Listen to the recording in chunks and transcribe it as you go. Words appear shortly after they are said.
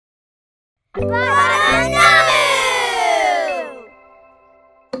Badanamu!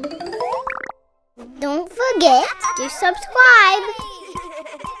 Don't forget to subscribe.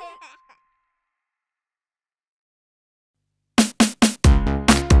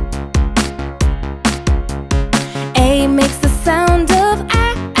 A makes the sound of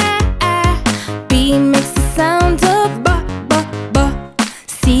ah, ah, ah. B makes the sound of ba, ba, ba.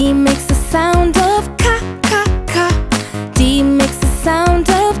 C makes the sound of ka, ka, ka. D makes the sound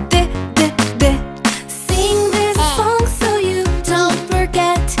of di, di, di. Sing this song so you don't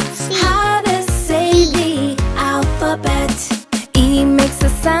forget how to say the alphabet. E makes the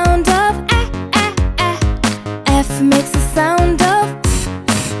sound of ah, ah, ah. F makes the sound of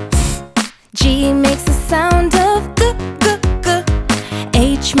G makes the sound of g, g, g.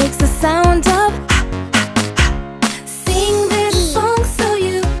 H makes the sound of ha, ha, ha. Sing this song so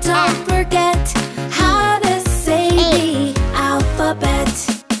you don't forget how to say the alphabet.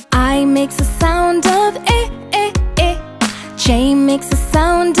 I makes the sound of eh, eh, eh. J makes the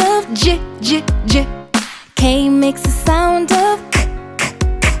sound of j, j, j. K makes the sound of k, k,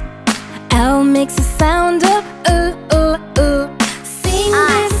 k. L makes the sound of Sing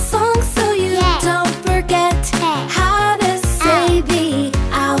this song so you don't forget how to say the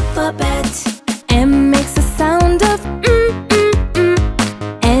alphabet. M makes the sound of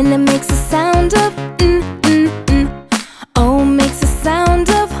N makes the sound of O makes the sound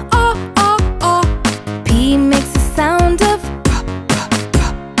of P makes the sound of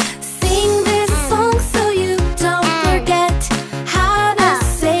Sing this song so you don't forget how to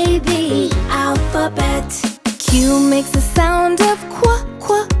say the alphabet. Q makes the sound of qua,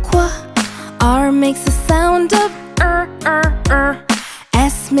 qua, qua. R makes the sound of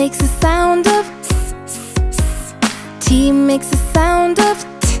S makes the sound of s, s, s. T makes the sound of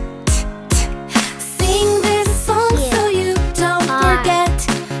t, t, t. Sing this song so you don't forget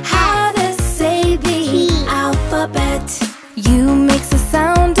how to say the alphabet. U makes the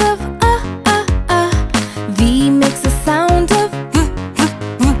sound of V makes the sound of v, v,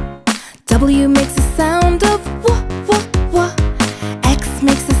 v. W makes the sound of w, w, w. X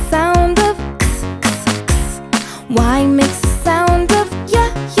makes the sound of x, x, x. Y makes the sound of ya,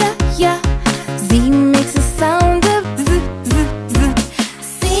 ya, ya. Z makes the sound of z, z, z.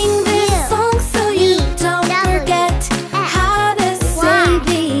 Sing this song so you don't forget how to say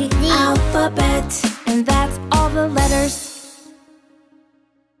the alphabet. And that's all the letters.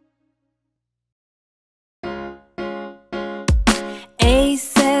 A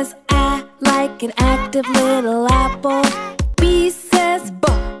says ah like an active little apple. B says b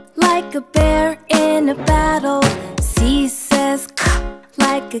like a bear in a battle. C says k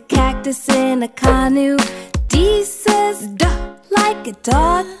like a cactus in a canoe. D says d like a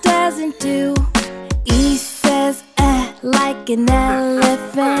dog doesn't do. E says like an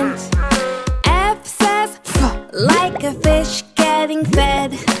elephant. F says f like a fish getting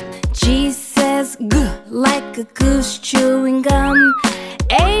fed. G says g like a goose chewing gum.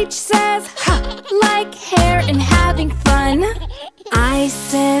 H says h like hair and having fun. I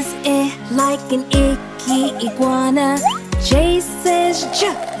says like an icky iguana. J says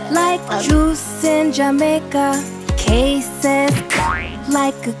j like juice in Jamaica. K says k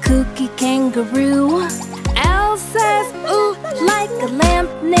like a kooky kangaroo. L says ooh like a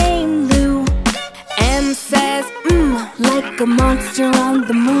lamp named Lou. M says like a monster on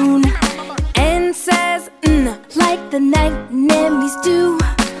the moon. N says like the night anemones do.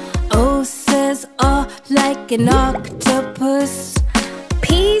 O says like an octopus.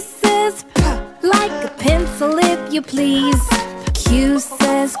 P says like a pencil if you please. Q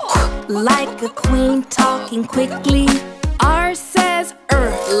says like a queen talking quickly. R says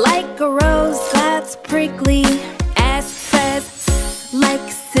like a rose that's prickly. S says like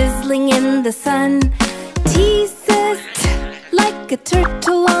sizzling in the sun. T says like a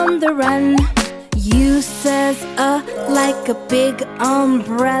turtle on the run. U says like a big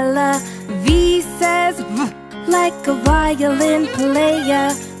umbrella. V says like a violin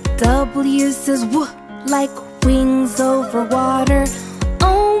player. W says like wings over water.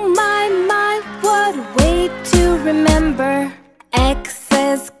 Oh my, what a way to remember. X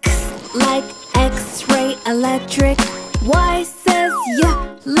says like X-ray electric. Y says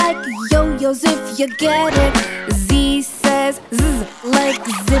like yo-yos if you get it. Z says z like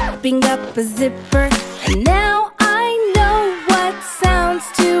zipping up a zipper. And now I know what sounds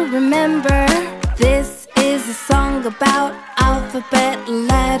to remember. This is a song about alphabet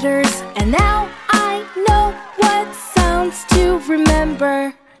letters. And now I know what sounds to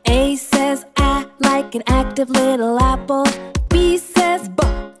remember. A says ah like an active little apple. B says b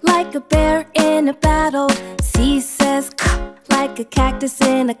like a bear in a battle. C says k like a cactus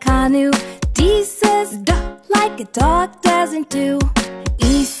in a canoe. D says D like a dog doesn't do.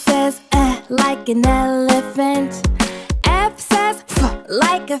 E says like an elephant. F says F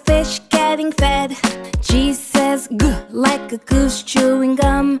like a fish getting fed. G says G like a goose chewing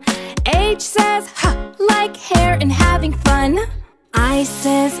gum. H says H like hair and having fun. I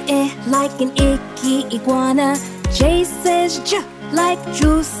says I like an icky iguana. J says J like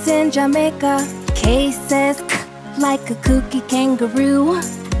juice in Jamaica. K says K like a kooky kangaroo.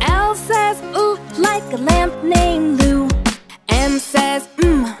 L says ooh like a lamp named Lou. M says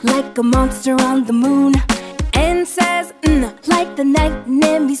like a monster on the moon. N says like the night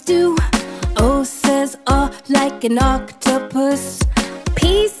nimbies do. O says like an octopus.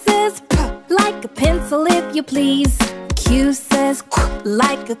 P says P like a pencil if you please. Q says Qu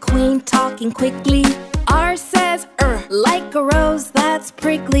like a queen talking quickly. R says like a rose that's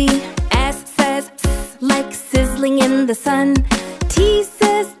prickly. S says S like sizzling in the sun. T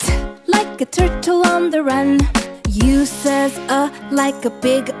says T like a turtle on the run. U says like a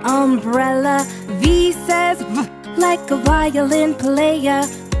big umbrella. V says V like a violin player.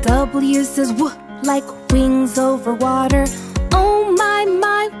 W says W like wings over water. Oh my,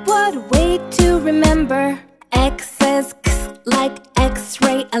 what a way to remember. X says X like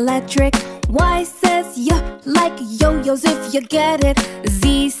X-ray electric. Y says Y like yo-yos if you get it.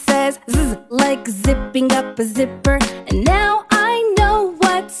 Z says Z like zipping up a zipper. And now I know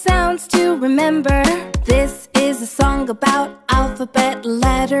what sounds to remember. This is a song about alphabet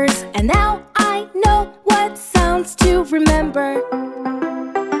letters. And now I know what sounds to remember.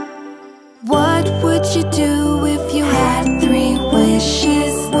 What would you do if you had 3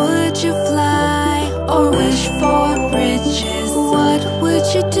 wishes? Would you fly or wish for riches? What would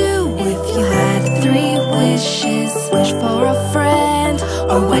you do if you had 3 wishes? Wish for a friend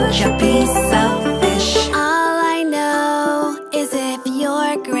or would you be selfish? All I know is if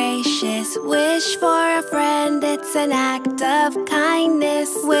you're gracious, wish for a friend, it's an act of kindness.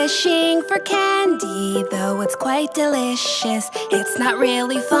 Wishing for candy, though it's quite delicious, it's not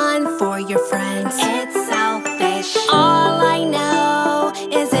really fun for your friends, it's selfish. All I know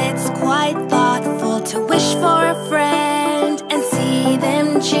is it's quite thoughtful to wish for a friend and see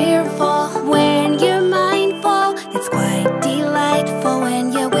them cheerful. When you're mindful, it's quite delightful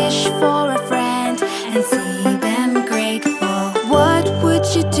when you wish for a friend and see them grateful. What would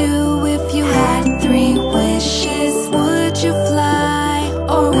you do if you had 3 wishes? Would you fly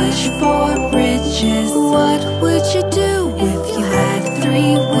or wish for riches? What would you do if you had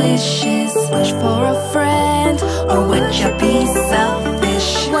 3 wishes? Wish for a friend or would you be selfish?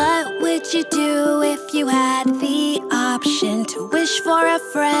 What would you do if you had the option to wish for a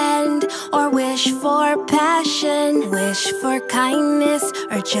friend or wish for passion? Wish for kindness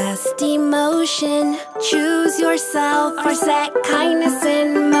or just emotion? Choose yourself or set kindness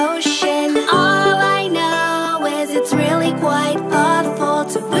in motion. All I know is it's really quite thoughtful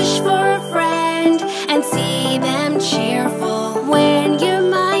to wish for a friend and see them cheerful. When you're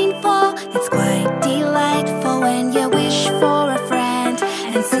mindful, it's quite delightful when you wish for a friend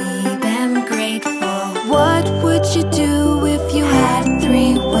and see them grateful. What would you do if you had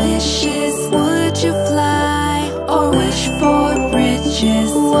 3 wishes? Would you fly or wish for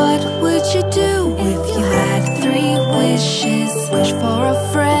riches? What would you do if you had 3 wishes? Wish for a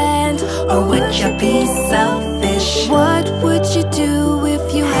friend or would you be selfish? What would you do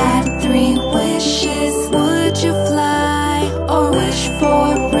if you had 3 wishes? Would you fly or wish for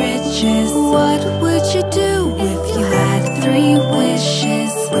riches? What would you do if you had 3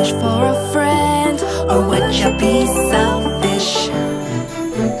 wishes? Wish for a friend or would you be selfish?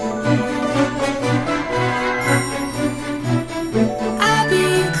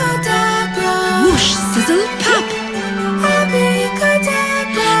 Abby-Cadabra, Whoosh, sizzle, pop.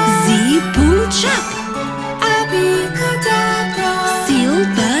 Abby-Cadabra, Z, boom, chop. Abby-Cadabra, Seal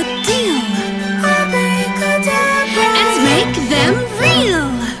the deal Abby-Cadabra, and make them real.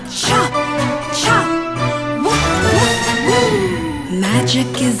 chop, chop, whoop, whoop, whoop.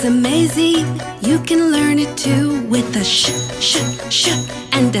 Magic is amazing. You can learn it too with a sh, sh, sh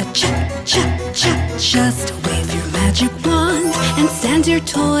and a cha, cha, cha. Just wave your magic wand and stand your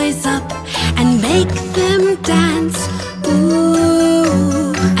toys up and make them dance.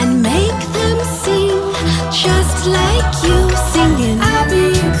 Ooh, and make them sing just like you singing.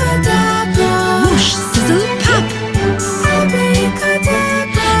 Abby-Cadabra, Whoosh, sizzle, pop.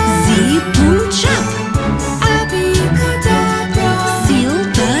 Abby-Cadabra, Z, boom, chop. Abby-Cadabra, Seal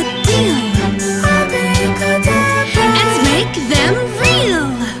the deal Abby-Cadabra, and make them real.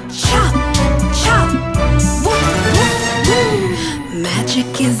 chop, chop, whoop, whoop, whoop. Magic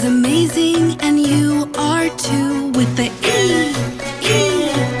is amazing and you are too with the E, E.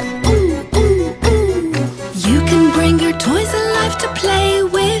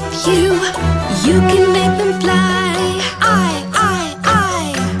 You can make them fly. I.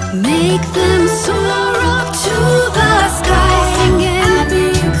 Make them soar up to the sky. Singing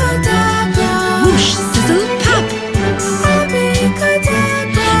Abby-Cadabra. Whoosh, sizzle, pop.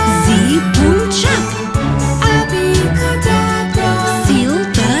 Abby-Cadabra. Zee, boom, chop. Abby-Cadabra. Seal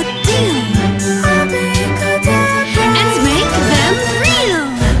the deal. Abby-Cadabra. And make them real.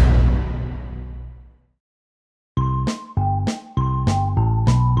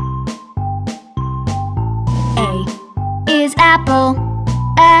 A is apple,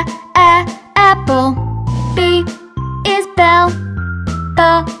 apple. B is bell,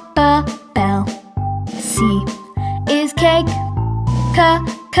 bell. C is cake,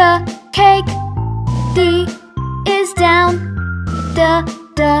 cake. D is down,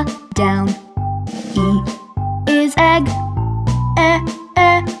 down. E is egg,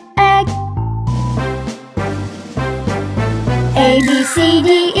 egg. A, B, C,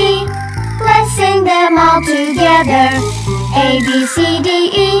 D, E. Let's sing them all together. A, B, C, D,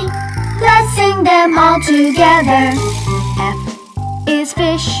 E. Let's sing them all together. F is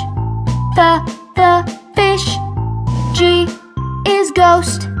fish, fish. G is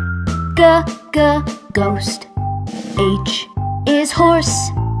ghost, ghost. H is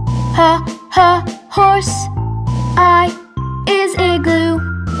horse, horse. I is igloo,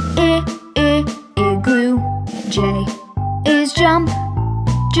 igloo. J is jump,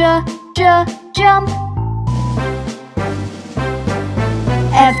 jump.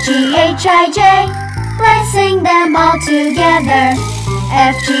 F, G, H, I, J. Let's sing them all together.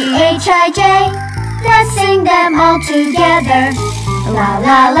 F, G, H, I, J. Let's sing them all together. La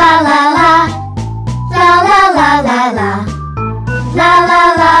la la la la. La la la la la. La la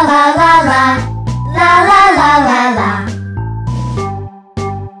la la la la. La la la la la.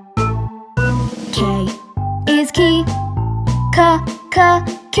 K is key,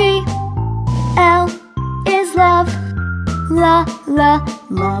 key. L is love, love.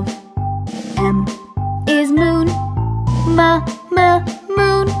 M is moon,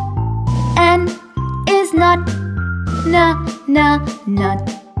 moon. N is nut, nut.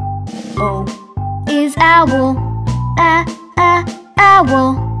 O is owl,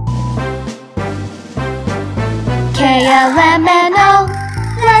 owl. K, L, M, N, O.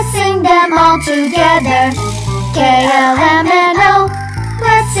 Let's sing them all together. K, L, M, N, O.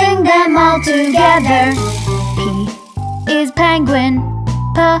 Let's sing them all together. P is penguin,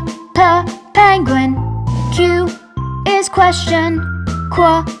 penguin. Q is question,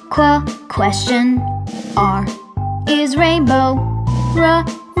 question. R is rainbow,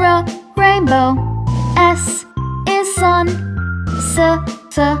 rainbow. S is sun,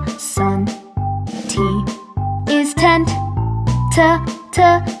 sun. T is tent,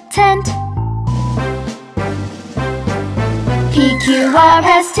 tent. P, Q, R,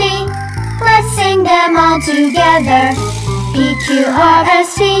 S, T. Let's sing them all together. P, Q, R,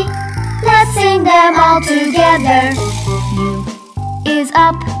 S, T. Let's sing them all together. U is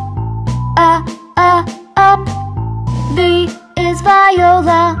up, up. V is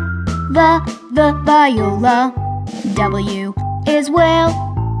viola, viola. W is whale,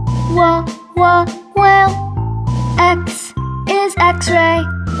 whale. X is X-ray,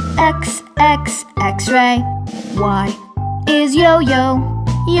 X-ray. Y is yo-yo,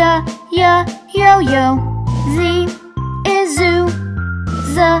 yo-yo. Z is zoo,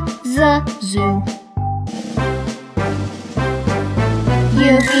 zoo.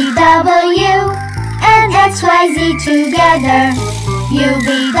 U, V, W, and X, Y, Z together. U,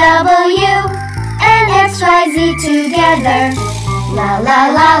 V, W, and X, Y, Z together. La la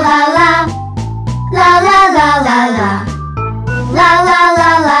la la la. La la la la la. La la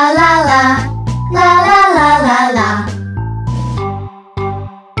la la la la. La la la la la.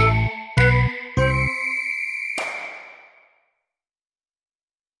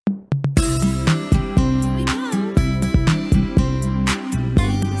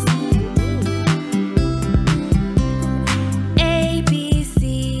 A, B,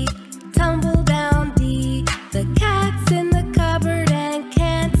 C, tumble down D. The cat's in the cupboard and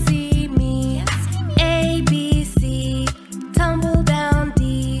can't see me. A, B, C, tumble down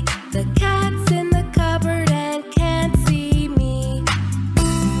D.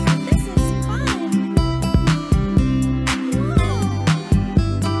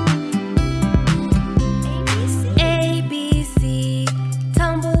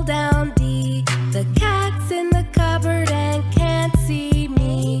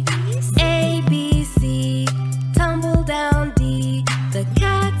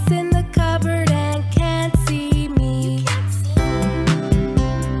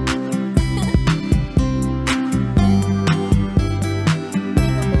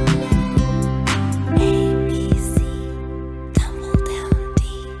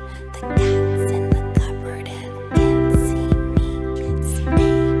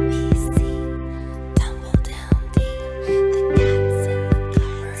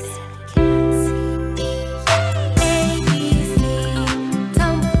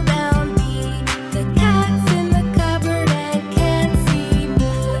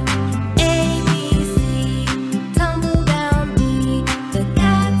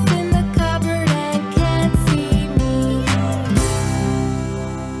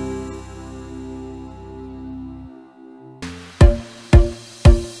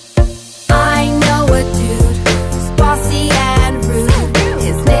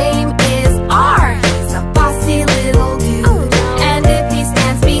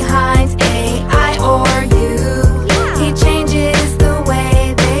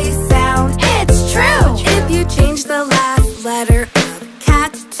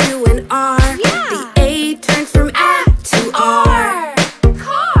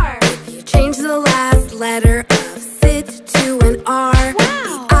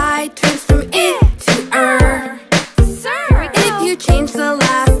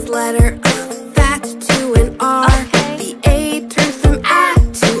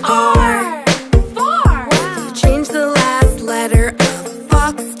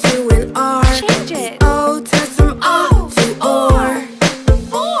 fox to an R. Change it. The O turns from O to or.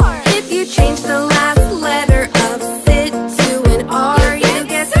 If you change the last letter of sit to an R, you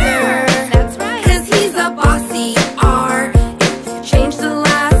get sir. That's right. 'Cause he's a bossy R. If you change the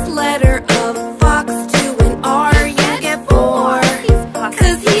last letter of fox to an R, you get four.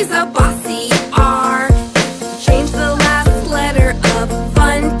 'Cause he's a bossy R. If you change the last letter of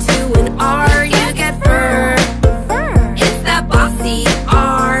fun to an R, you get fur. It's that bossy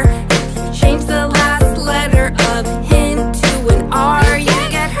R. If you change the last letter of hin to an R, you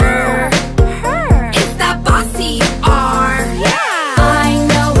get her. It's that bossy R. I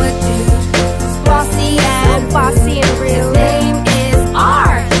know a dude who's bossy and Bossy and his rude. name is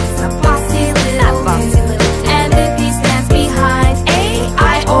R. He's a bossy little dude. And if he stands behind A,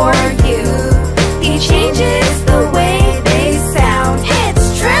 I, or U, he changes the way they sound. It's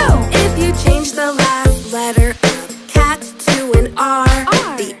true. If you change the last letter of cat to an R,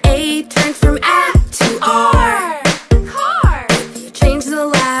 the A turns from A to R. If you change the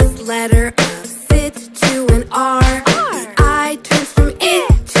last letter of sit to an R, the I turns from it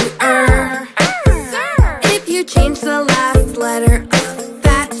to If you change the last letter of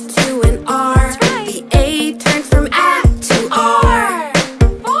fat to an R, the A turns from A to R.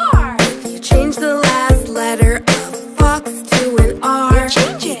 If you change the last letter of fox to an R,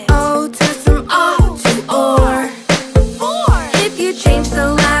 Change it. the O turns from O to or. If you change the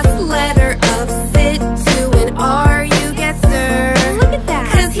last letter of sit to an R, you get sir. Look at that.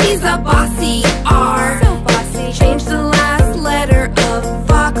 'Cause he's a bossy R. So bossy. Change the last letter of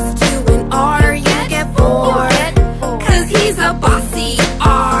fox to an R, you get four. 'Cause he's a bossy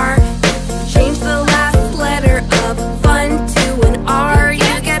R. Change the last letter of fun to an R,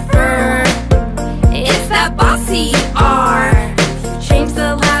 you get fur. It's that bossy R. Change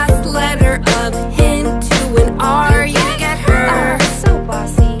the last letter of hin to an R, you get her. So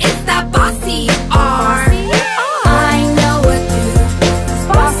bossy. It's that bossy R. I know a dude who's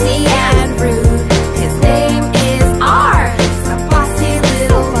bossy and rude. His name is R. He's a bossy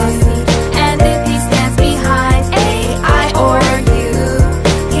little dude. And if he stands behind A, I, or U,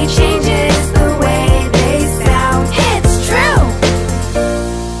 he changes the way they sound. It's true.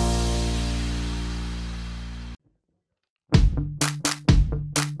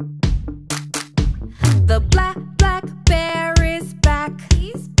 The black bear is back.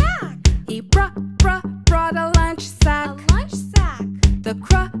 He's back. He brought a lunch sack. The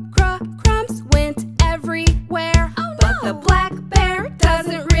crumbs went everywhere. But the black bear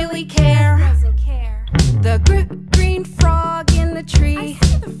doesn't really care. The green frog in the tree.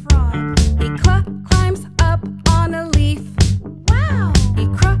 He climbs up on a leaf. He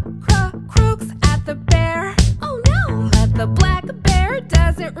croaks at the bear. But the black bear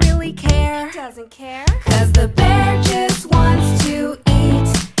doesn't really care. 'Cause the bear just wants to eat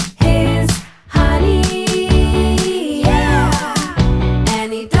his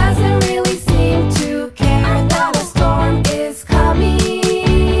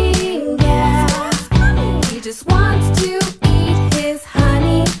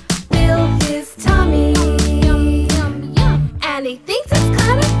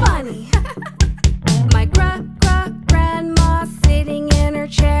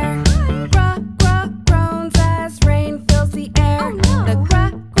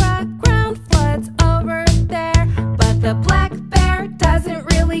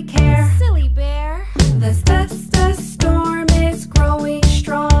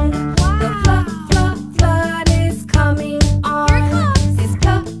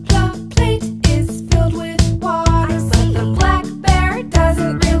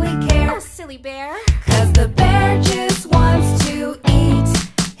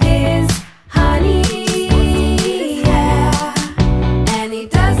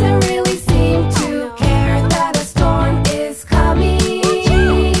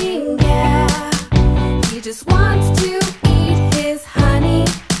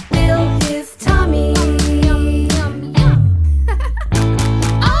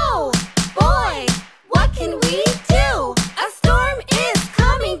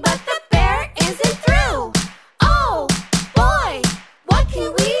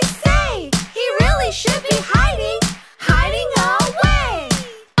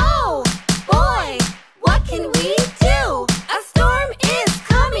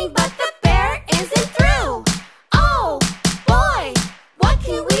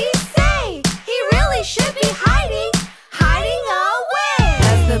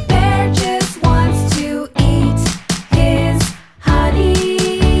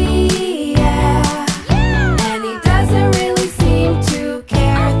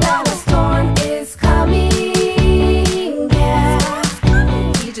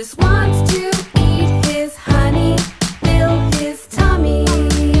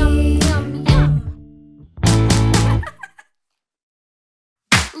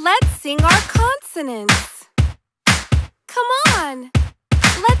sing our consonants. Come on,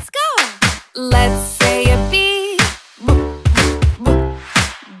 let's go. Let's say a B. B, b, b.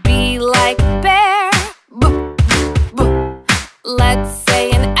 B like bear. B, b, b. Let's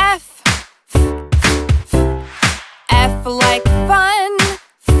say an F. F, f, f. F like fun.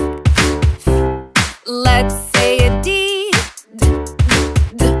 F, f, f. Let's say a D. D, d,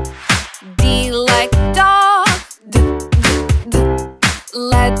 d. D like dog. D, d, d.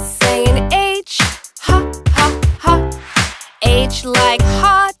 Let's say an H. Ha, ha, ha. H like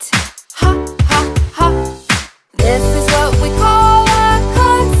hot. Ha, ha, ha. This is what we call a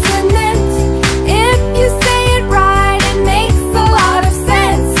consonant. If you say it right, it makes a lot of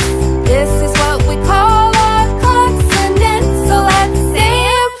sense. This is what we call a consonant. So let's say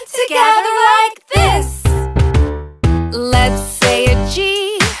them together like this. Let's say a G.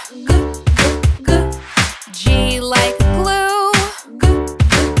 G, g, g. G like glue. G,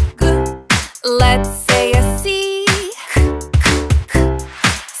 g, g. Let's say a C. K, k, k.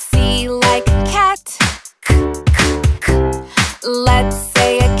 C like cat. K, k, k. Let's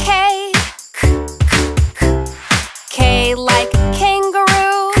say a K. K, k, k. K like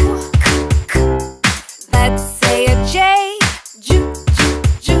kangaroo. K, k, k. Let's say a J. J, j,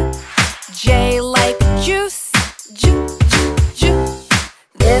 j. J like juice. J, j, j.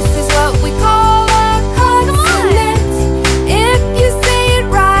 This is what we call a consonant. If you say it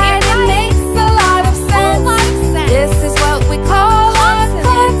right, it makes a lot of sense. This is what we call a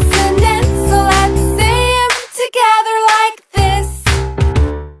consonant. So let's say them together like this.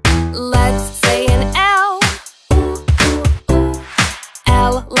 Let's say an L.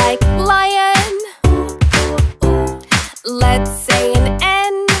 L like lion. Let's say an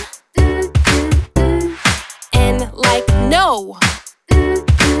N. N like no.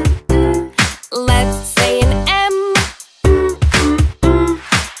 Let's say an M.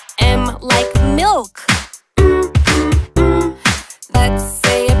 M like milk. Let's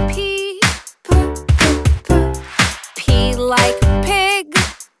say a P. P, p, p. P like pig.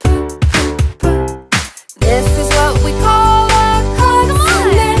 P, p, p. This is what we call a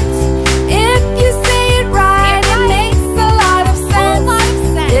consonant. If you say it right, it makes a lot of sense.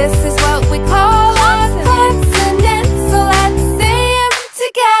 This is what we call a consonant. So let's say them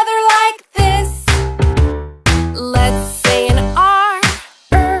together like this. Let's say an R.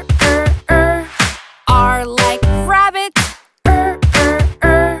 R like rabbit.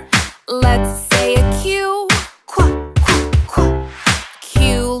 Let's say a Q. Qua, qua, qua. Q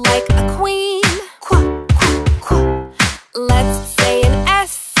like a queen. Qua, qua, qua. Let's say an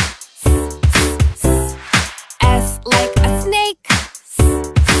S. S like a snake.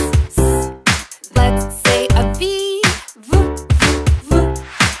 Let's say a V. V, v, v.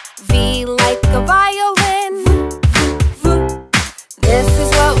 V like a violin. V, v. This is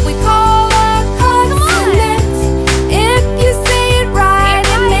what we call a consonant. If you say it right,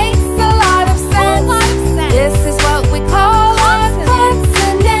 it makes a lot of sense. This is what we call a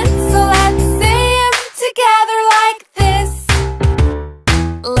consonant. So let's say them together like this.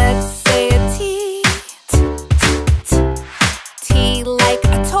 Let's say a T. T, t, t. T like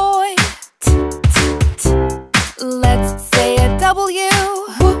a toy. T, t, t. Let's say a W.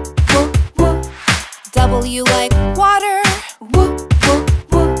 W, w, w. W like water. W, w,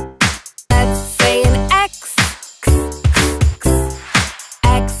 w. Let's say an X. X, x, x.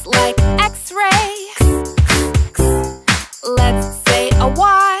 X like X-ray. X, x, x. Let's say a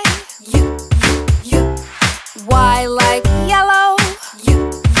Y. U, u, u. Y like yellow.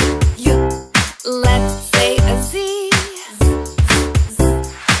 U, u, u. Let's say a Z. Z, z, z.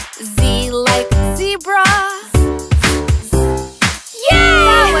 Z like zebra. Z, z, z. Yay!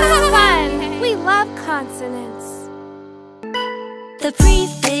 That was fun. We love consonants. The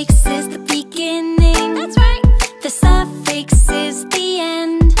prefix is the beginning. That's right. The suffix is the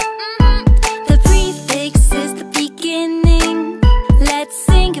end. The prefix is the beginning. Let's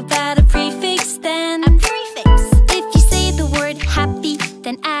sing about a prefix then. A prefix. If you say the word happy,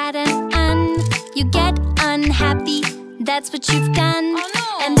 then add an un. You get unhappy, that's what you've done. Oh,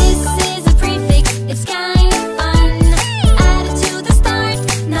 no. And this is a prefix, it's kind of fun. Add it to the start,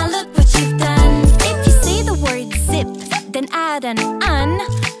 now look what you've done. If you say the word zip, then add an un.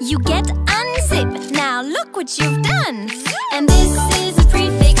 You get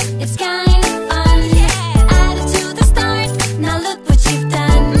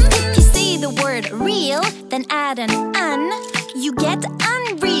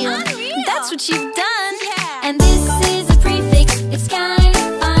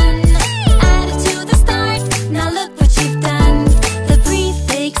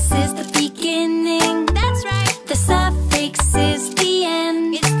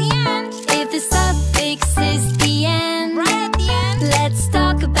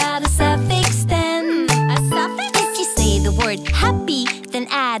talk about a suffix then. A suffix? If you say the word happy, then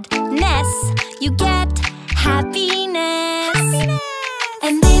add ness, you get happiness.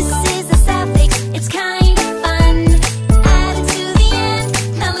 And this is a suffix, it's kind of fun. Add it to the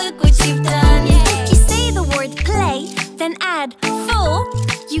end, now look what you've done. If you say the word play, then add full,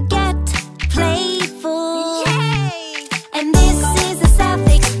 you get playful. Yay! And this is a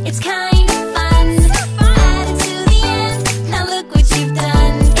suffix, it's kind of fun. Add it to the end, now look what you've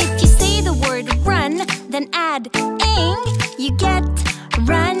done. If you say the word run, then add ing, you get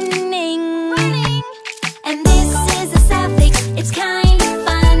running. And this is a suffix, it's kind of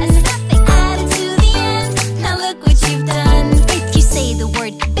fun. Add it to the end, now look what you've done. If you say the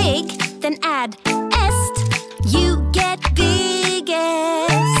word big, then add est, you get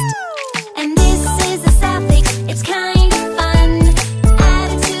biggest. And this is a suffix, it's kind of fun.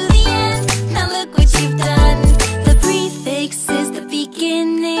 Add it to the end, now look what you've done. The prefix is the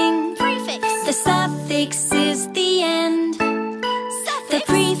beginning. Prefix. The suffix is the end. The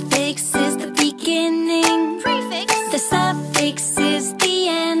prefix is the beginning. Prefix. The suffix is the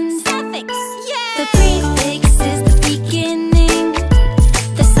end. Suffix. Yay! The prefix is the beginning.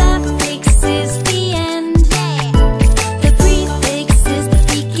 The suffix is the end. The prefix is the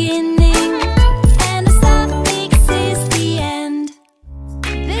beginning. And the suffix is the end.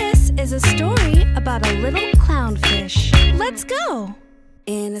 This is a story about a little clownfish. Let's go!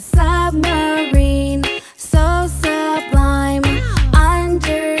 In a submarine, so sublime,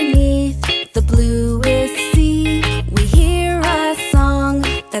 underneath the bluest sea, we hear a song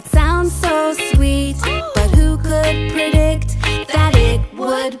that sounds so sweet. But who could predict that it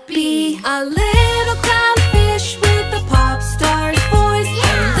would be a little clownfish with a pop star's voice?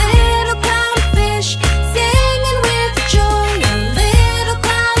 A little clownfish singing with joy. A little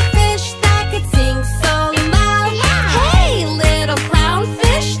clownfish that could sing so loud. Hey, little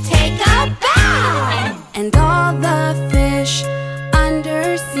clownfish, take a bow! And all the fish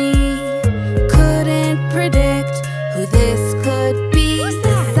undersea couldn't predict who this could be.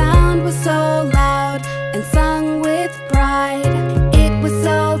 The sound was so loud and sung with pride. It was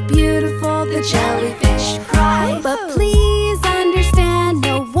so beautiful, the jellyfish cried. But please understand,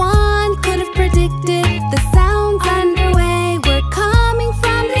 no one could have predicted the sounds underway were coming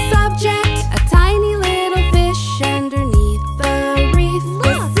from the subject. A tiny little fish underneath the reef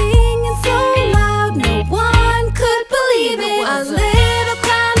was singing so loud, no one could believe it. A little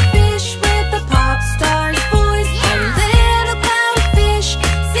clownfish with a pop star's voice. A little clownfish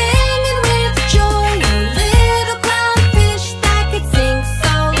singing with joy. A little clownfish that could sing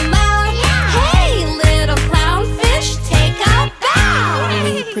so loud. Hey, little clownfish, take a bow!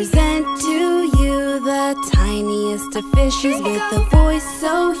 We present to you the tiniest of fishes with a voice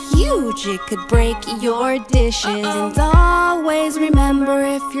so huge it could break your dishes. And always remember,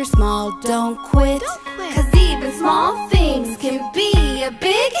 if you're small, don't quit. 'Cause even small things can be a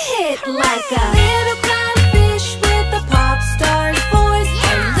big hit, like a little clownfish with a pop star's voice.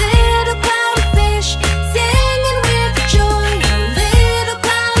 A little clownfish singing with joy. A little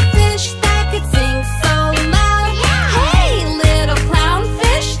clownfish that could sing so loud. Hey, little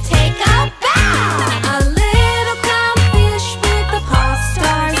clownfish, take a bow! A little clownfish with a pop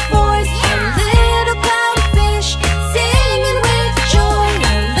star's voice. A little clownfish singing with joy.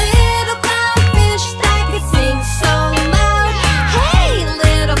 A little clownfish that could sing so loud. Hey,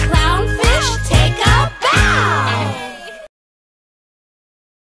 little clownfish, take a bow!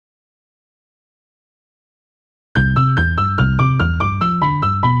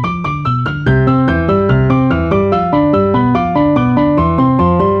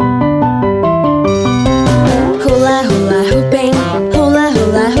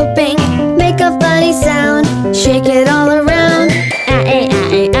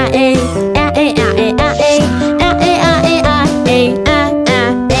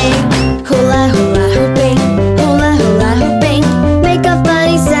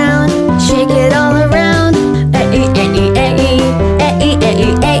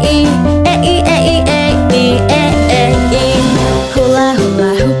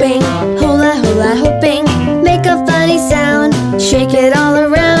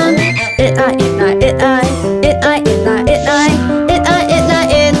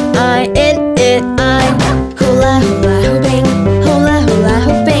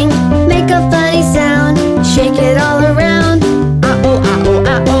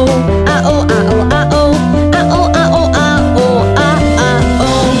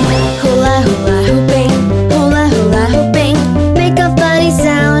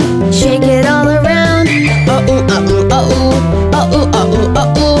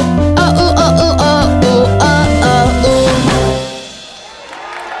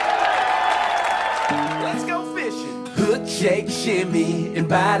 shake, shimmy, and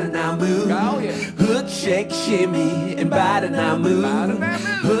Badanamu. Oh, yeah. Hook, shake, shimmy, and Badanamu.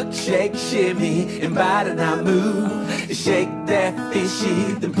 Hook, shake, shimmy, and Badanamu. Shake that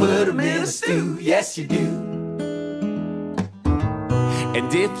fishy, then put 'em in a stew. Yes, you do.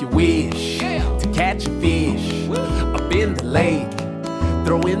 And if you wish to catch a fish up in the lake,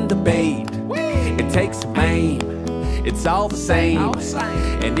 throw in the bait. It takes some aim. It's all the same.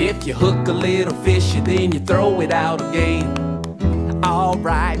 And if you hook a little fishy, then you throw it out again.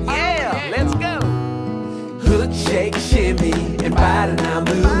 Alright, yeah, let's go. Hook, shake, shimmy, and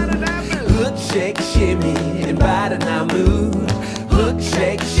Badanamu. Hook, shake, shimmy, and Badanamu. Hook,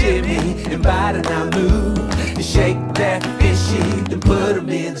 shake, shimmy, and Badanamu. You shake that fishy, then put 'em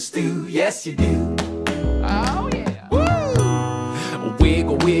in a stew. Yes, you do. Oh, yeah. Woo!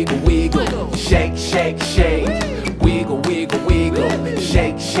 Wiggle, wiggle, wiggle. Shake, shake, shake. Wiggle, wiggle, wiggle.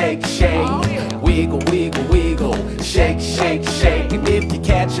 Shake, shake, shake. Wiggle, wiggle, wiggle. Shake, shake, shake. And if you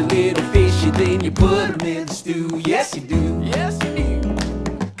catch a little fishy, then you put 'em in the stew. Yes, you do. Yes, you do.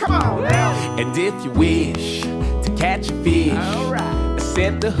 Come on now. And if you wish to catch a fish, Alright.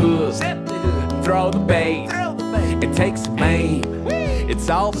 set the hook, throw the bait. It takes some aim. It's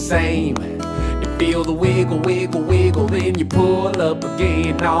all the same. You feel the wiggle, wiggle, wiggle, then you pull up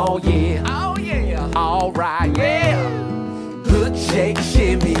again. Oh yeah. Oh, yeah. Alright, yeah. Hook, shake,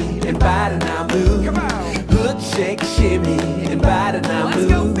 shimmy, and Badanamu. Come on. Hook, shake, shimmy, and Badanamu. Let's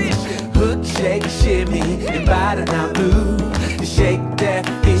go fishing. Hook, shake, shimmy, and Badanamu. You shake that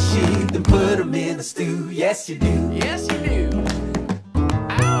fishy, then put 'em in a stew. Yes, you do. Yes, you do.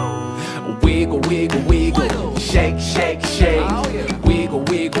 Ow. Wiggle, wiggle, wiggle. Shake, shake, shake. Oh, yeah. Wiggle,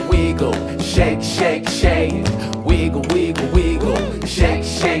 wiggle, wiggle. Shake, shake, shake. Wiggle, wiggle, wiggle. Shake,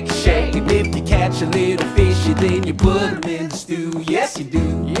 shake, shake. And if you catch a little fishy, then you put 'em in the stew. Yes, you do.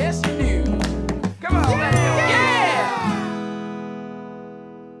 Yes, you do. Come on, let's go. Yeah.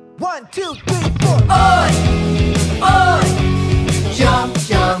 1, 2, 3, 4. Oi, oi. Jump,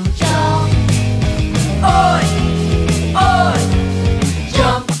 jump, jump. Oi, oi.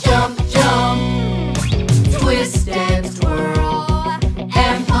 Jump, jump, jump. Twist and twirl.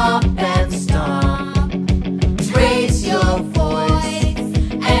 And pop and stomp. Raise your voice.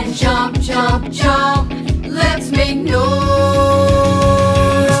 And jump, jump, jump. Let's make noise.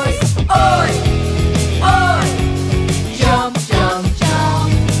 Oi, oi. Jump, jump,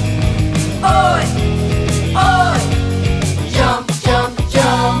 jump.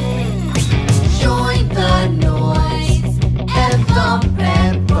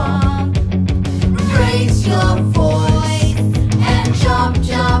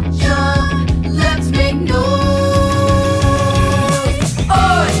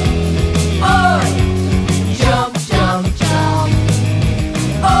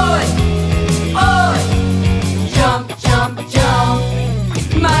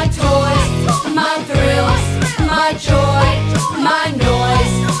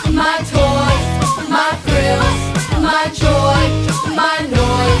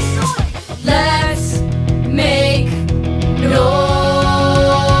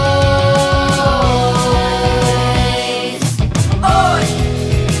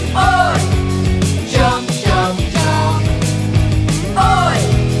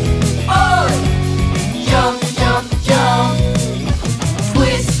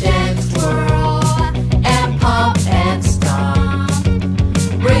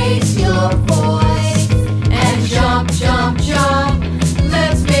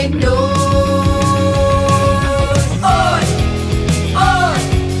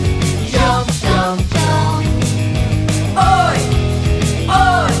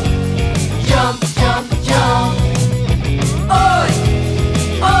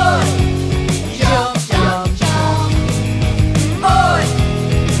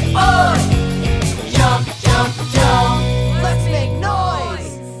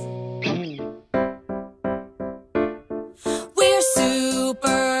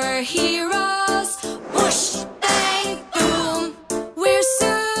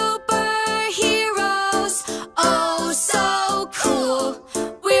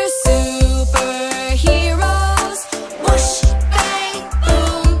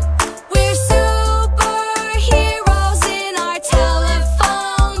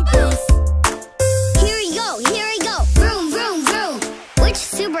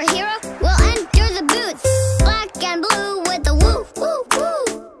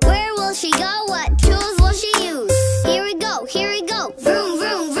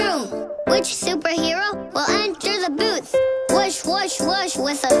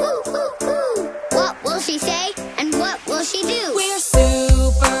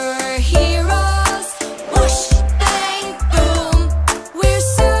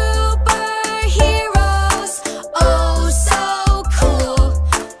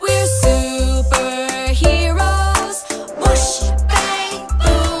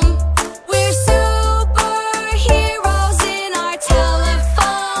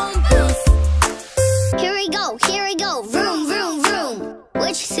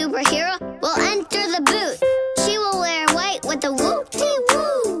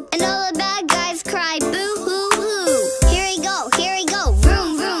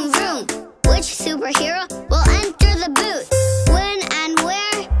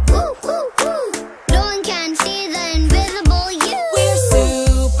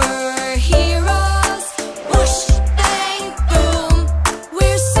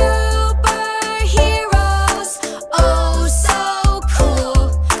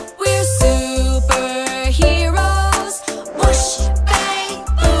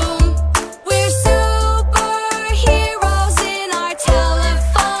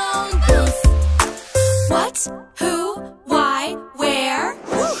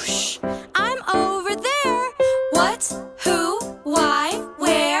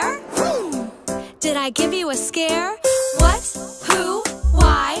 I give you a scare? What? Who?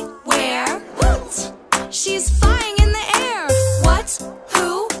 Why? Where? What? She's flying in the air. What?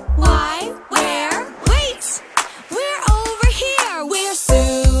 Who? Why? Where? Wait! We're over here. We're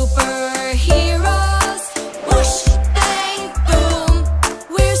superheroes. Whoosh, bang, boom.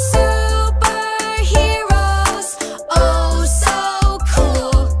 We're superheroes. Oh, so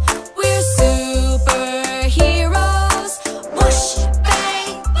cool. We're superheroes. Whoosh,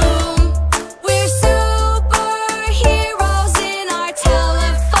 bang, boom. We're superheroes in our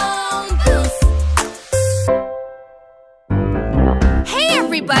telephone booth. Hey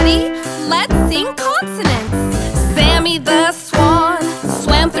everybody, let's sing consonants. Sammy the Swan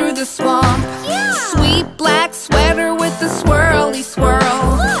swam through the swamp. Sweet black sweater with the swirly swirl.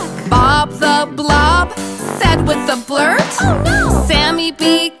 Bob the Blob said with a blurt. Sammy,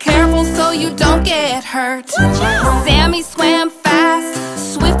 be careful so you don't get hurt. Sammy swam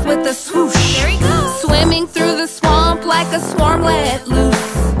fast, swift with a swoosh. There he goes. Swimming through the swamp like a swarm let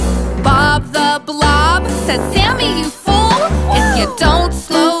loose. Bob the Blob said, Sammy, you fool, if you don't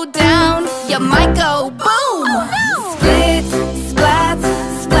slow down, you might go boom. Split, splat,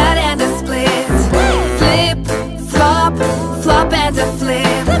 splat and a split. Flip, flop, flop and a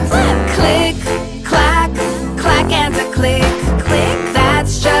flip. Click, clack, clack and a click.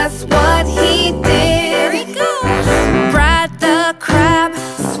 That's just what he did. Brad the Crab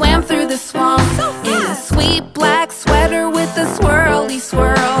swam through the swamp in a sweet black sweater with a swirly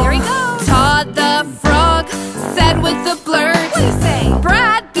swirl. There he goes. Todd the Frog said with a blurt. What do you say?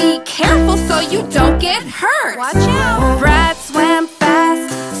 Brad, be careful so you don't get hurt. Watch out. Brad swam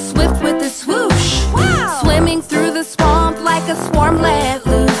fast, swift with a swoosh. Swimming through the swamp like a swarm let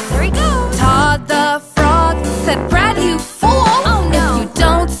loose. There he goes. Todd the Frog said, Brad, you fool. Oh no. If you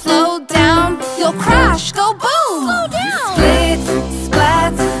don't slow down, you'll crash, go boom. Slow down. Split,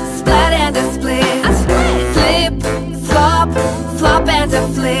 splat, splat and a split. Flip, flop, flop and a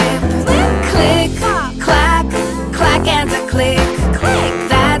flip. Click, clack, clack and a click.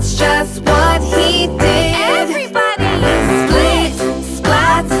 That's just what he did. Everybody! Split,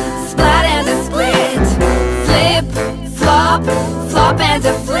 splat, splat and a split. Flip, flop, flop and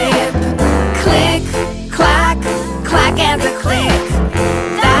a flip. Click, clack, clack and a click.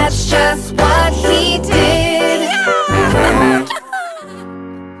 That's just what he did.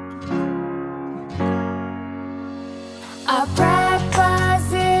 A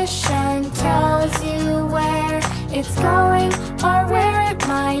preposition tells you where it's going or where it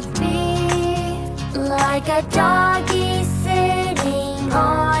might be. Like a doggy sitting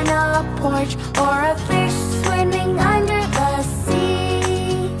on a porch, or a fish swimming under the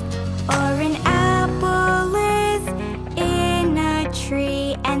sea. Or an apple is in a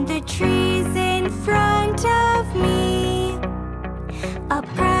tree and the tree's in front of me. A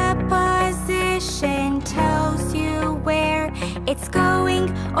preposition tells you where it's going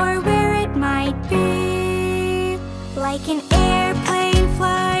or where it might be. Like an airplane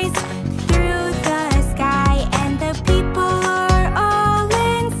flies through the sky and the people are all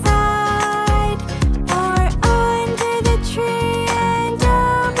inside. Or under the tree and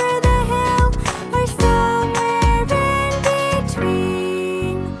over the hill, or somewhere in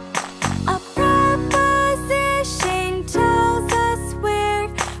between. A preposition tells us where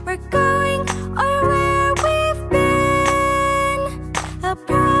we're going or where we've been. A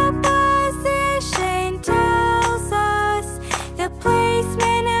preposition tells us the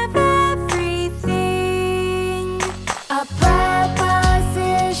placement of everything. A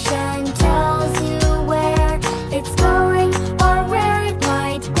preposition tells you where it's going or where it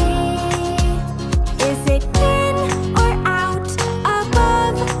might be. Is it in or out,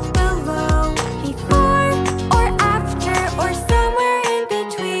 above, below, before or after, or somewhere in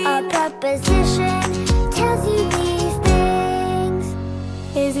between? A preposition tells you these things.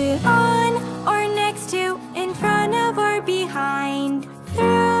 Is it on or next to, in front of or behind,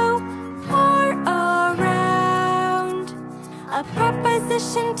 through or around? A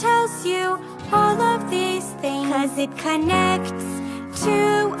preposition tells you all of these things, 'cause it connects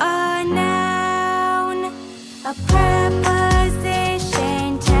to a noun. A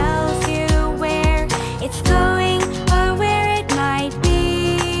preposition tells you where it's going or where it might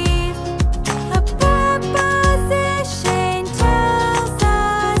be. A preposition tells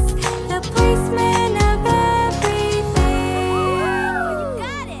us the placement of everything. You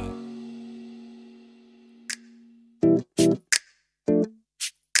got it!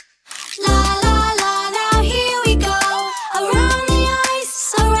 La la la, now here we go. Around the ice,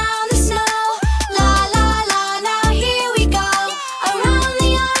 around the snow. La la la, now here we go. Around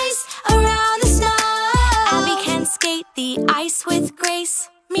the ice, around the snow. Abby can skate the ice with grace.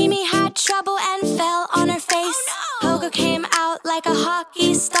 Mimi had trouble and fell like a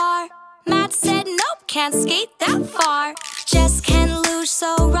hockey star. Matt said nope, can't skate that far. Jess can luge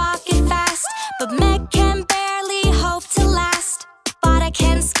so rocket fast, but Meg can barely hope to last. Bada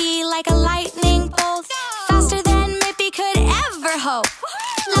can ski like a lightning bolt, faster than Mippy could ever hope.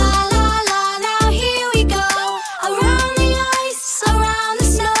 La la la, now here we go, around the ice, around the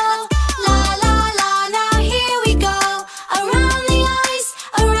snow. La la la, now here we go, around the ice,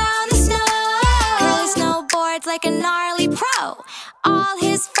 around the snow. Curly snowboards like a gnarly pro. All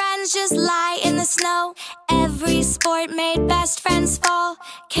his friends just lie in the snow. Every sport made best friends fall.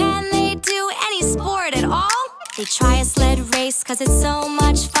 Can they do any sport at all? They try a sled race cause it's so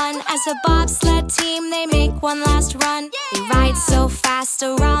much fun. As a bobsled team they make one last run. They ride so fast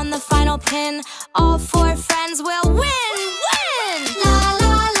around the final pin. All four friends will win, win! La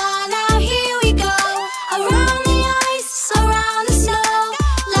la la, now here we go, around the ice, around the snow.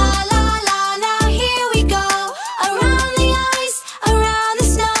 La la la, now here we go, around the ice, around the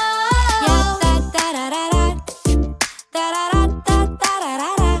snow. Yeah, da da da da da, da da da da da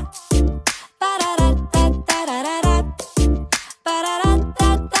da da, ba da da da da da da da, ba da da da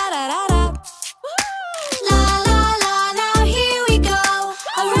da da da da. La la la, now here we go,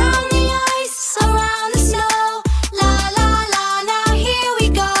 around the ice, around the snow. La la la, now here we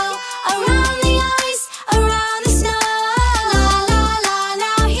go, around the ice, around the snow. La la la,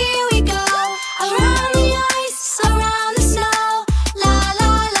 now here we go, around the ice, around the snow. La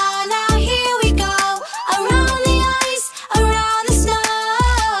la la, now here we go, around the ice, around the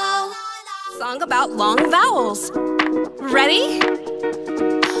snow. Song about long vowels. Ready?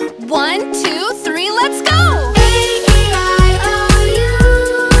 1, 2, 3, let's go!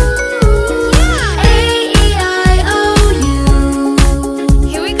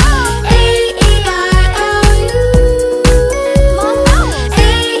 Here we go! Long vowels.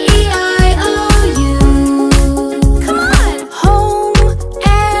 Come on! Home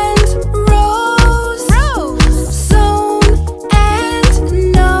and rose, zone and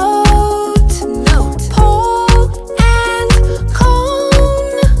note, pole and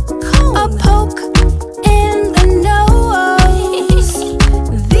cone, a poke in the nose.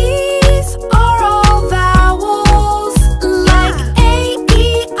 These are all vowels like A, E,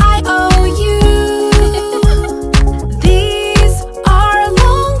 I, O, U. These are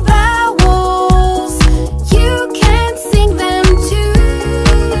long vowels, you can sing them too.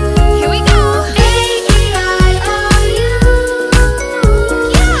 Here we go! A-E-I-O-U.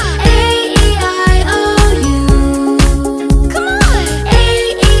 A-E-I-O-U. Come on!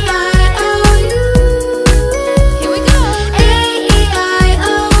 A-E-I-O-U. Here we go!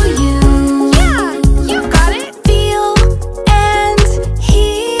 A-E-I-O-U. Yeah, you got it! Feel and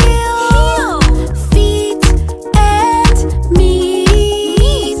heal. Feet and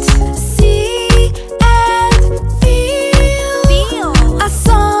meet. See and feel. A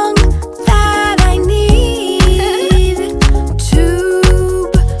song that I need.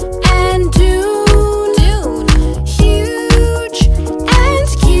 Tube and dune. Huge and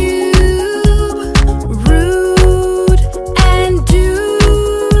cube. Rude and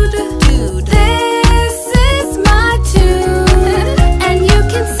dude. This is my tune, and you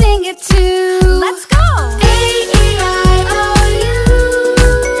can sing it too. Let's go! A-E-I-O-U.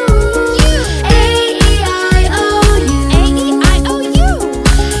 A-E-I-O-U. A-E-I-O-U.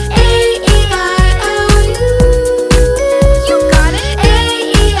 A-E-I-O-U. You got it!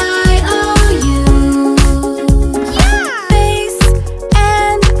 A-E-I-O-U. Yeah! Face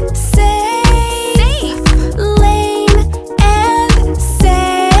and safe. Lane and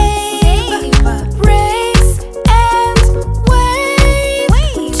save. Race and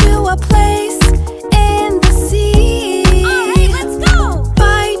wave to a place in the sea. All right, let's go!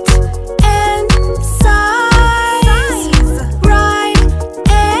 Bite and size. Ride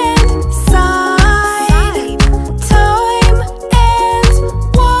and side. Time and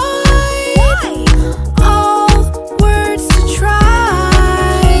wide. All words to try.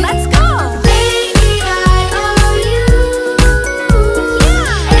 Let's go! A-E-I-O-U.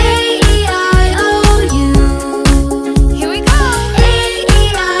 A-E-I-O-U. Here we go!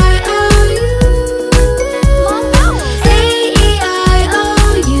 A-E-I-O-U. Long vowels. A-E-I-O-U.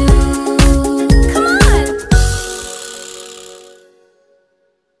 Come on!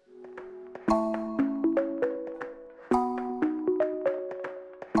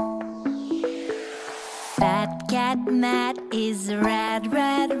 Fat cat Matt is red,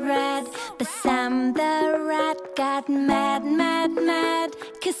 red, red. But Sam the rat got mad, mad, mad.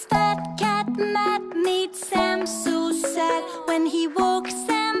 'Cause fat cat Matt made Sam so sad when he woke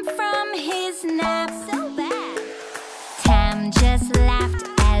Sam from his nap. So bad. Tam just laughed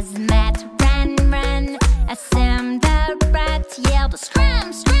as Matt ran, ran. As Sam the rat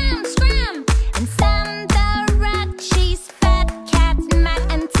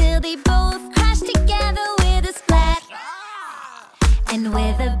And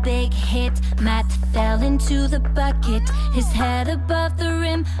with a big hit, Matt fell into the bucket. His head above the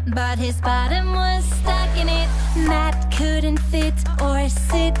rim, but his bottom was stuck in it. Matt couldn't fit or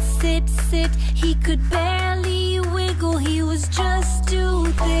sit. He could barely wiggle, he was just too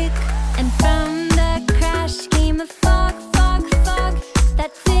thick. And from the crash came a fog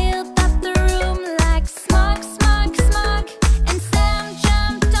that filled up the room like smog. And Sam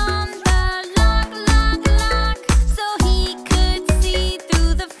jumped on the log so he could see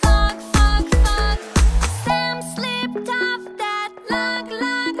through the fog. Sam slipped off that log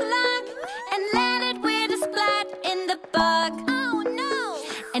and landed with a splat in the bug. Oh no!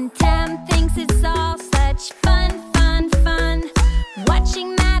 And Tam thinks it's all such fun.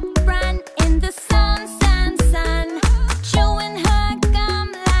 Watching Matt run in the sun, chewing her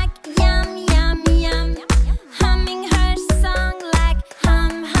gum like yum, humming her song like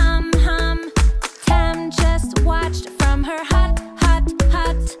hum. Tam just watched from her hut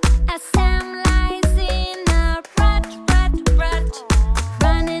as Sam lies in a rut,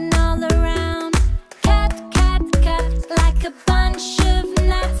 running all around. Cut like a bunch of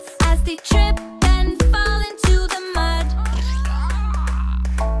nuts as they trip and fall into the mud.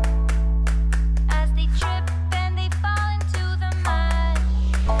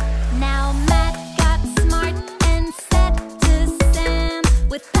 Now Matt got smart and said to Sam,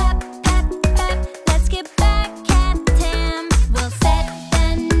 with pep, let's get back at Tam. We'll set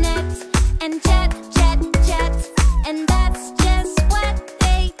the net and jet, and that's just what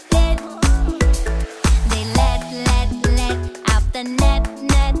they did. They let out the net,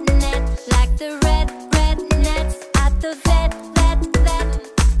 like the red nets at the vet.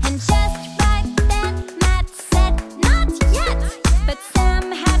 And just like that, Matt said, not yet. But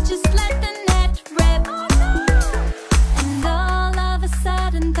Sam had just let the net rip. And all of a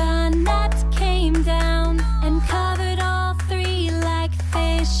sudden the net came down and covered all three like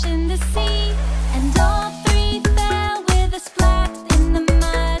fish in the sea. And all three fell with a splat in the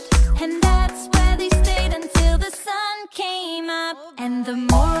mud. And that's where they stayed until the sun came up. And the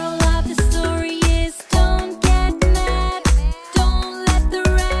moral of the story is don't get mad. Don't let the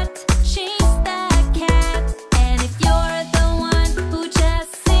rat chase the cat. And if you're the one who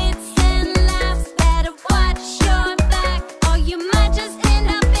just sits and laughs, better watch your back, or you might just end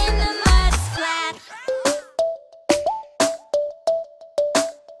up in the mud splat.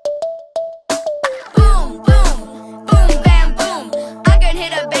 Boom, boom, boom, bam, boom. I can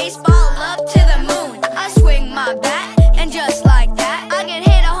hit a baseball up to the moon. I swing my bat, and just like that, I can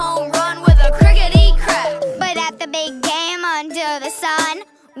hit a home run with a crickety crap. But at the big game under the sun,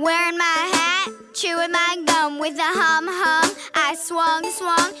 wearing my hat, chewing my gum with a hum, I swung,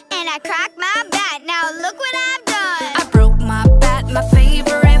 and I cracked my bat. Now look what I've done. I broke my bat, my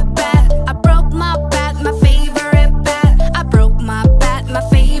favorite bat. I broke my bat, my favorite bat. I broke my bat, my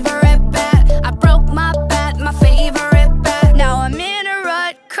favorite bat. I broke my bat, my favorite bat. Now I'm in a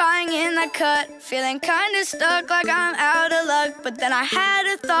rut, crying in the cut, feeling kinda stuck like I'm out of luck. But then I had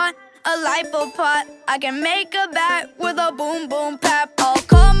a thought, a lipo pot. I can make a bat with a boom boom pap. I'll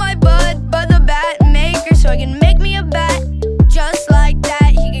call my bud the bat maker, so he can make me a bat just like that.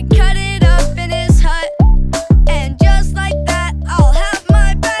 He can cut it up in his hut, and just like that, I'll have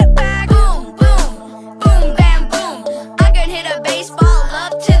my bat back. Boom, boom, boom, bam, boom. I can hit a baseball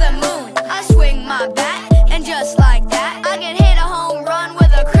up to the moon. I swing my bat, and just like that, I can hit a home run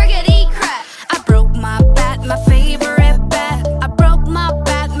with a crickety crap. I broke my bat, my favorite bat. I broke my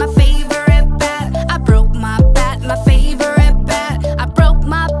bat, my favorite bat. I broke my bat, my favorite bat. I broke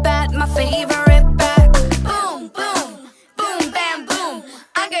my bat, my favorite bat. Boom, boom, boom, bam, boom.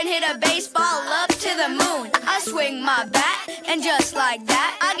 I can hit a baseball up to the moon. I swing my bat, and just like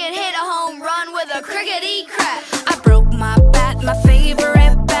that, I can hit a home run with a crickety crap. I broke my bat, my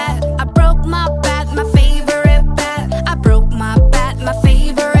favorite bat. I broke my bat, my favorite bat. I broke my bat, my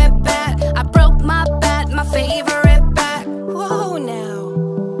favorite bat. I broke my bat, my favorite bat. Whoa now.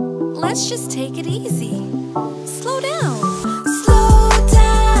 Let's just take it easy. Slow down. Slow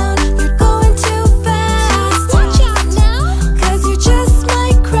down, you're going too fast. Watch out now. 'Cause you just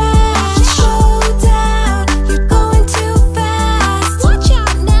might crash. Slow down, you're going too fast. Watch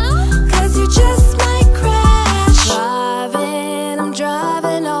out now. 'Cause you just might crash. I'm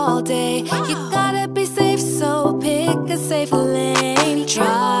driving all day. You gotta be safe, so pick a safe lane.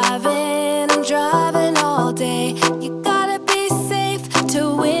 I'm driving all day. You gotta be safe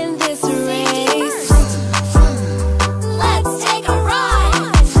to win this race. Let's take a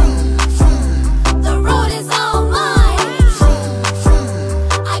ride. The road is all mine.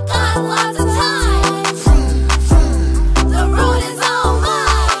 I got lots of time. The road is all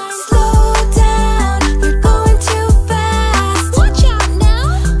mine. Slow down, you're going too fast. Watch out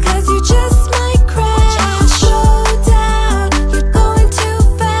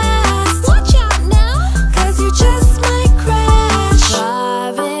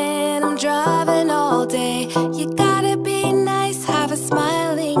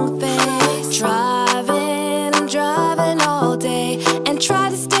try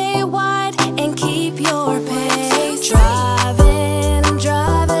to stay wide and keep your pace.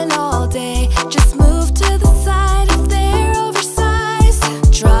 Driving all day. Just move to the side if they're oversized.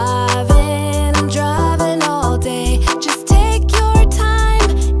 Driving all day. Just take your time,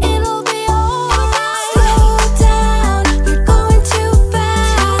 it'll be alright. Slow down, you're going too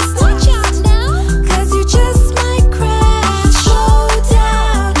fast. Watch out now, 'cause you just might crash. Slow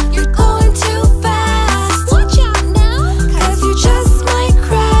down, you're going too fast. Watch out now, 'cause you just might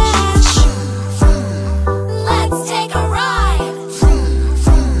crash. Let's take a ride.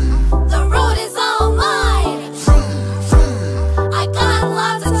 The road is all mine. I got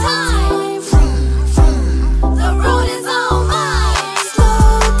lots of time. The road is all mine.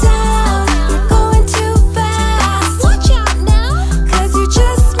 Slow down, you're going too fast. Watch out now, 'cause you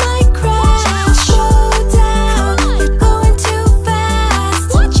just might crash. Slow down, you're going too fast.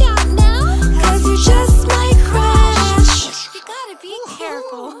 Watch out now, 'cause you just might crash. You gotta be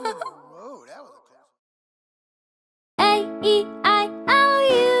careful.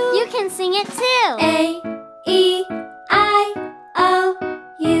 A-E-I-O-U. You can sing it too. A-E-I-O-U.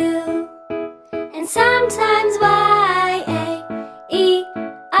 And sometimes Y-A-E-I-O-U.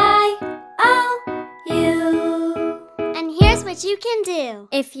 And here's what you can do.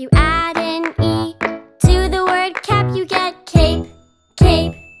 If you add an E to the word cap, you get cape,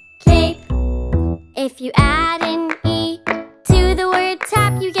 cape, cape. If you add an E to the word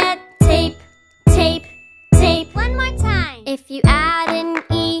tap, you get tape, tape, tape. One more time. If you add an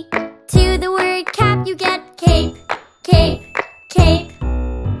E to the word cap, you get cape, cape, cape.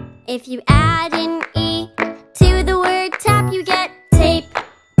 If you add an E to the word tap, you get tape,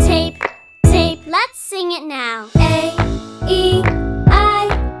 tape, tape. Let's sing it now. A-E-I-O-U.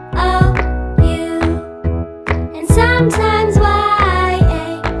 And sometimes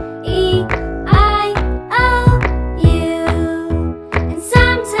Y-A-E-I-O-U. And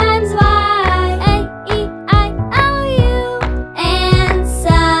sometimes Y-A-E-I-O-U. And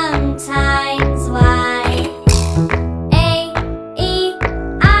sometimes Y-A-E-I-O-U.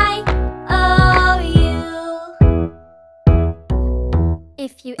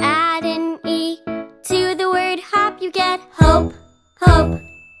 If you add an E to the word hop, you get hope, hope,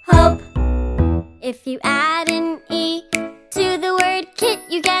 hope. If you add an E to the word kit,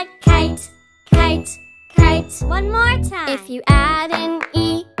 you get kite, kite, kite. One more time. If you add an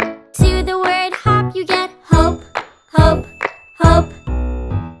E to the word hop, you get hope, hope, hope.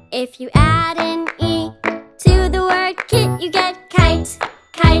 If you add an E to the word kit, you get kite,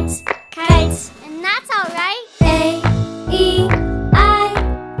 kite, kite. And that's all right. A-E-I-O-U.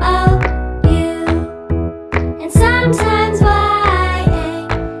 And sometimes Y-A-E-I-O-U.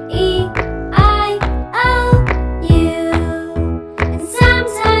 And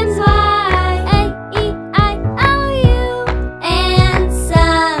sometimes Y-A-E-I-O-U. And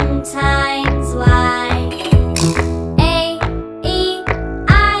sometimes Y-A-E-I-O-U.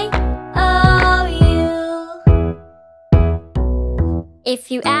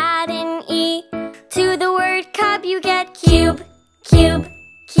 If you add an E to the word cub, you get cube, cube,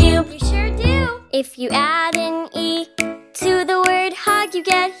 cube. You sure do. If you add an E to the word hug, you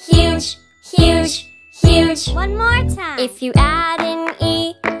get huge, huge, huge. One more time. If you add an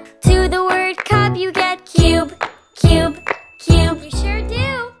E to the word cub, you get cube, cube, cube. You sure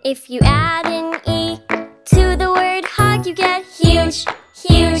do. If you add an E to the word hug, you get huge,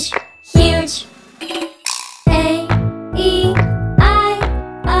 huge, huge. A-E-I-O-U.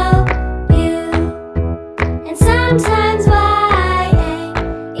 And sometimes Y-A-E-I-O-U.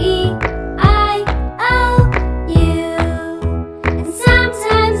 And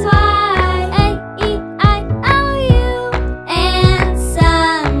sometimes Y-A-E-I-O-U. And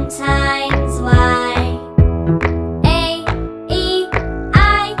sometimes Y-A-E-I-O-U.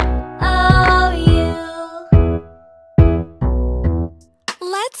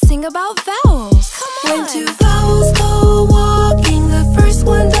 Let's sing about vowels. When two vowels go walking, the first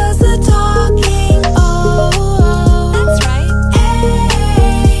one does the talking. Oh, that's right.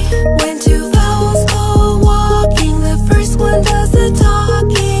 Hey. When two vowels go walking, the first one does the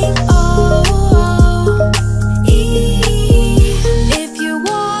talking. Oh, E. If you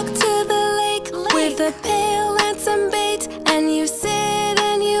walk to the lake with a pail and some bait, and you sit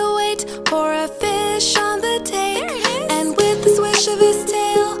and you wait for a fish on the take, and with the swish of his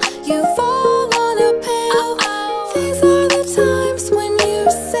tail, you fall on a pail. These are the times when you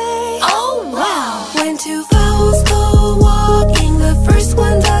say, oh wow. When two vowels go walking, the first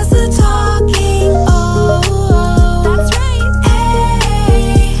one does the talking. Oh, that's right.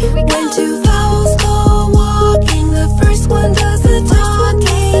 Hey. When two vowels go walking, the first one does the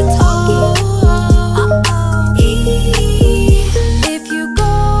talking. Oh, E. If you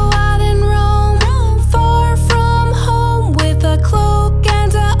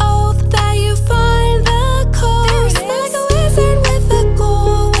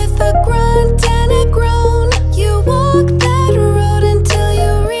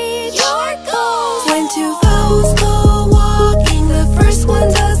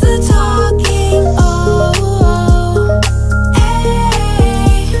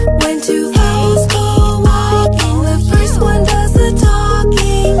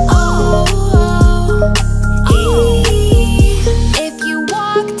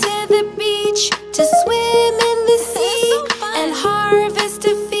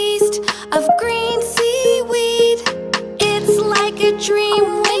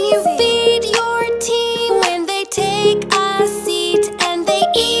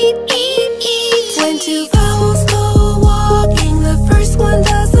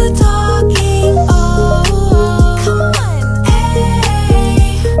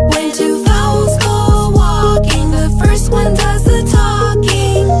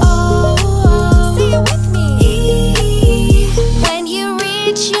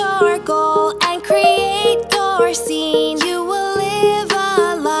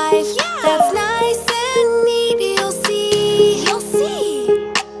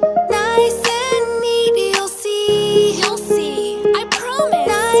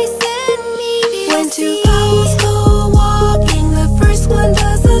to